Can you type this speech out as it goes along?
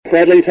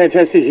Bradley,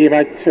 fantastic here,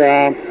 mate.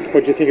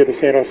 What do you think of the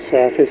Santos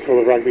Festival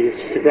of Rugby? It's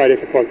just a great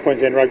effort by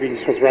Queensland Rugby, New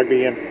South Wales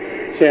Rugby and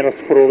Santos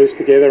to put all this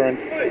together. And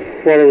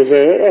while it was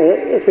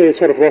a fair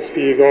sort of loss for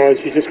you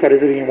guys, you just got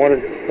everything you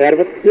wanted out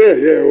of it.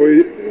 Yeah,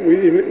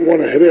 we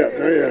want to head out,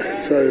 don't you?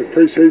 So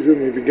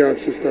pre-season, we've been going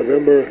since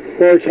November.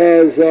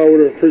 Waratahs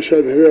would have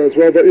appreciated the head out as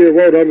well. But yeah,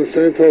 well done to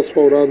Santos,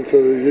 well done to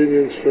the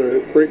unions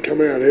for Brent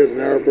coming out here to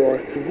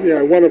Narrabri.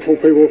 Yeah, wonderful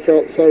people,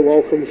 felt so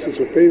welcome since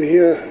we've been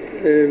here.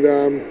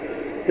 And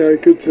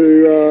good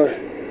to,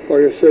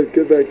 like I said,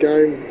 get that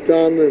game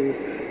done and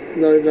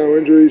no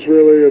injuries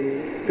really. And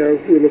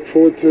we look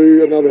forward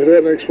to another head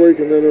out next week,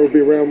 and then it'll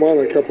be round one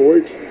in a couple of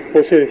weeks.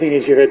 Also, the thing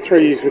is, you've had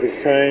 3 years with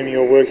this team.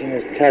 You're working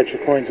as the coach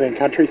of Queensland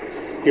Country.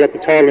 You got the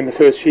title in the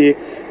first year,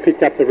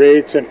 picked up the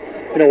Reds, and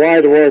in a way,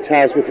 the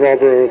Waratahs with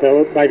Robert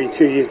are maybe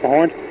 2 years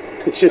behind.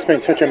 It's just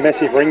been such a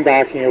massive ring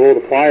barking of all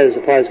the players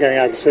going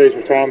overseas,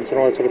 retirements, and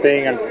all that sort of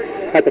thing. And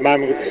at the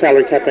moment, with the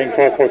salary cap being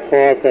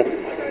 5.5, the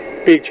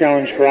big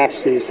challenge for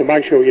us is to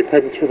make sure we get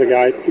people through the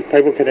gate, get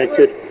people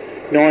connected,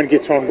 Nine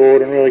gets on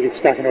board and really gets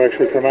stuck into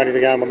actually promoting the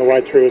game on the way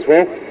through as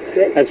well,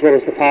 as well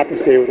as the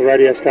partners there with the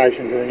radio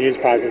stations and the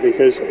newspaper,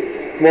 because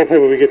the more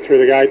people we get through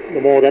the gate, the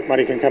more that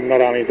money can come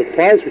not only into the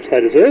players, which they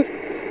deserve,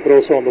 but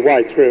also on the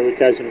way through. It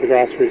goes into the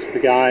grassroots of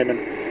the game, and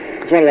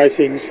it's one of those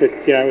things that,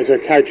 as a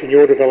coach in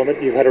your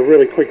development, you've had a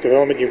really quick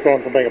development. You've gone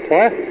from being a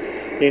player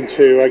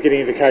into getting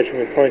into coaching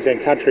with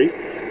Queensland Country.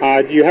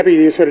 Are you happy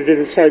you sort of did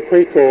it so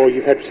quick, or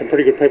you've had some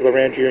pretty good people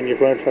around you and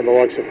you've learned from the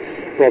likes of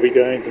Robbie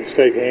Deans and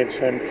Steve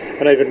Hansen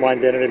and even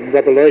Wayne Bennett in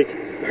Rugby League?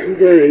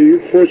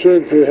 Very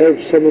fortunate to have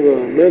some of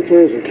the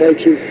mentors and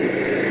coaches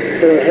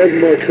that I had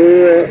in my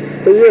career.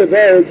 But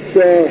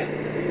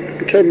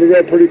it came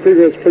about pretty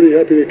quickly. I was pretty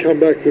happy to come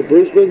back to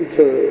Brisbane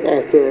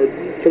after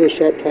I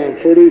finished up playing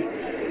footy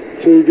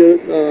to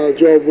get a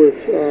job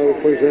with the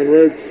Queensland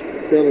Reds.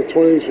 The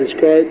under-20s was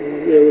great,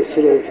 and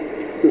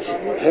this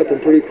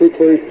happened pretty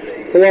quickly.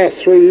 The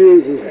last 3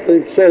 years has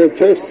been solid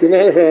tests, of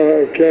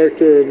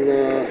character, and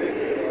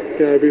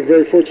I've been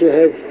very fortunate to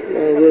have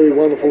really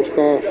wonderful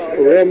staff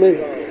around me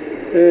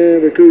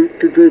and a good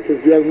group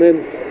of young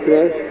men,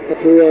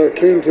 who are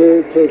keen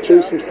to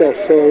achieve some stuff.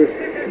 So,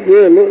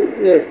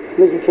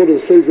 looking forward to the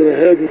season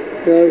ahead.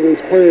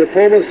 There's plenty of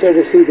promise.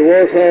 Obviously, the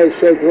Waratahs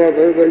showed tonight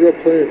they've got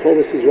plenty of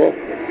promise as well.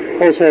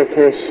 Also, of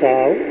course,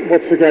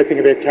 what's the great thing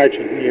about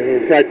coaching?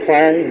 You're a great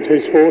player in two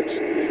sports,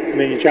 and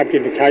then you jumped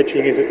into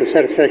coaching. Is it the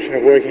satisfaction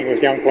of working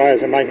with young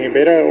players and making them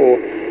better, or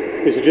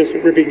is it just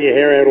ripping your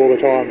hair out all the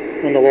time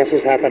when the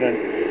losses happen and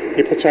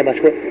you put so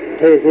much work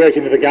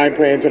into the game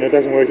plans and it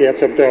doesn't work out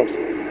sometimes?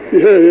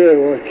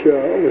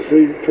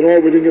 Obviously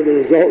tonight we didn't get the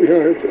result.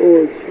 It's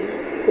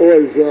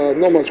always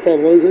not much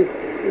fun losing,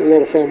 a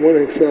lot of fun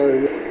winning.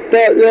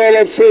 But I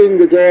love seeing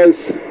the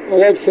guys. I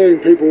love seeing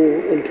people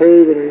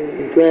improve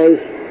and grow.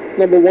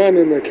 Number one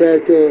in their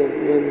character,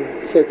 and then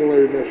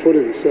secondly in their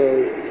footy.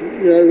 So,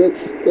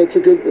 that's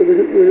a good.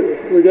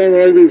 The game of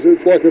rugby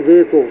it's like a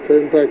vehicle to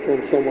impact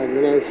on someone,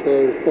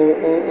 So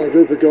on a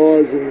group of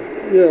guys, and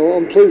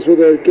I'm pleased with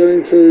their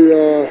getting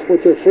to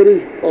with their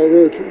footy. I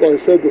really, like I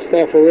said, the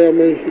staff around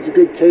me. It's a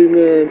good team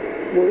there, and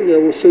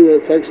we'll see where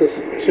it takes us.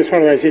 It's just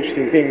one of those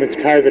interesting things with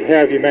COVID. How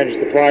have you managed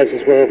the players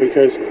as well?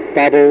 Because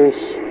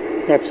bubbles,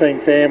 not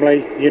seeing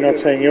family, you're not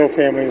seeing your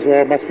family as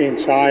well. It must be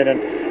insane.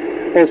 And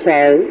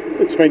also,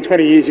 it's been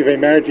 20 years you've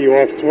been married to your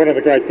wife. It's one of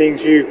the great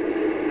things. You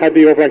had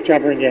the All Black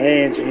jumper in your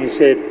hands and you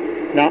said,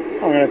 no,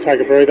 I'm going to take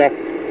a breather,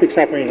 fix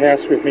up my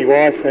house with my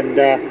wife and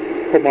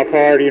put my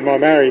priority in my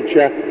marriage.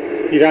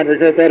 You don't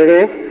regret that at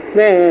all?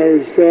 No, I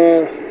was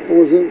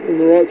in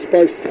the right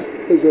space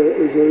as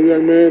a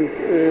young man,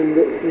 and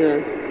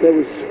that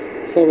was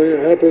something that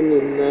happened.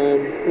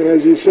 And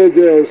as you said,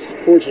 I was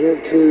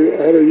fortunate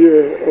I had a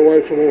year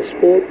away from all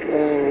sport.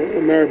 I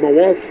married my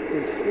wife.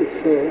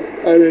 It's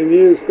 18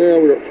 years now.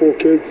 We've got 4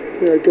 kids.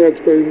 God's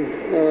been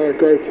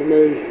great to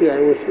me.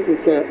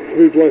 With that, to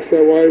be blessed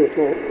that way. With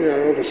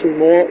obviously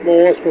my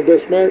wife's my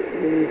best mate,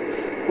 and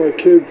my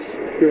kids.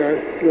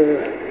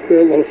 They're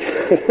a lot of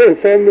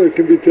fun. They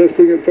can be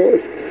testing at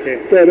times. Yeah.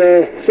 But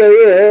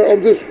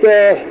I'm just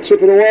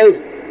chipping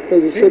away.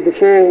 As I said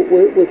before,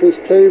 with this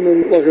team,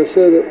 and like I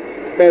said,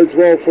 it bodes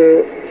well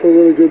for a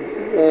really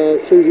good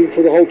season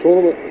for the whole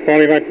tournament.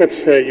 Finally, mate,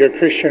 you're a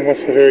Christian.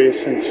 What's the very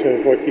essence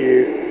of what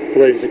you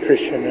believe as a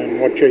Christian and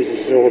what Jesus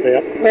is all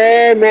about?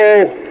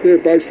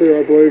 Basically,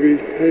 I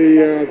believe he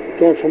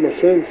died for my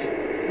sins,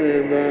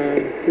 and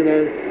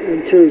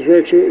and through his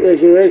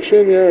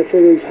resurrection,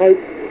 for there's hope.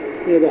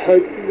 The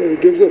hope that he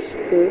gives us.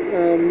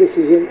 This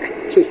isn't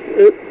just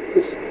it.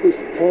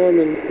 This time,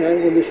 and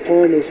when this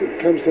time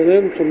comes to an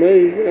end for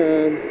me,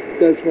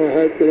 that's my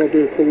hope that I'll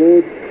be with the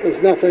Lord.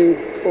 There's nothing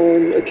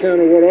on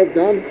account of what I've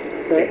done,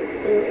 but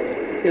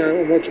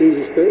on what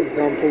Jesus has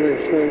done for me.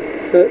 So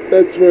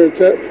that's where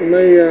it's at for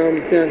me.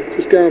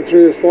 Just going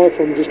through this life,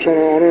 I'm just trying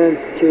to honour Him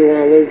through the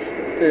way I live,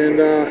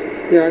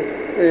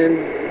 and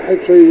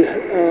hopefully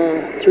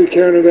through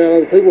caring about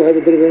other people have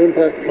a bit of an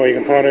impact. Well, you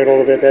can find out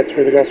all about that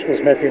through the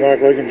Gospels, Matthew,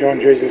 Mark, Luke and John.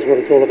 Jesus is what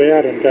it's all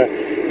about, and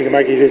you can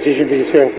make your decision for yourself.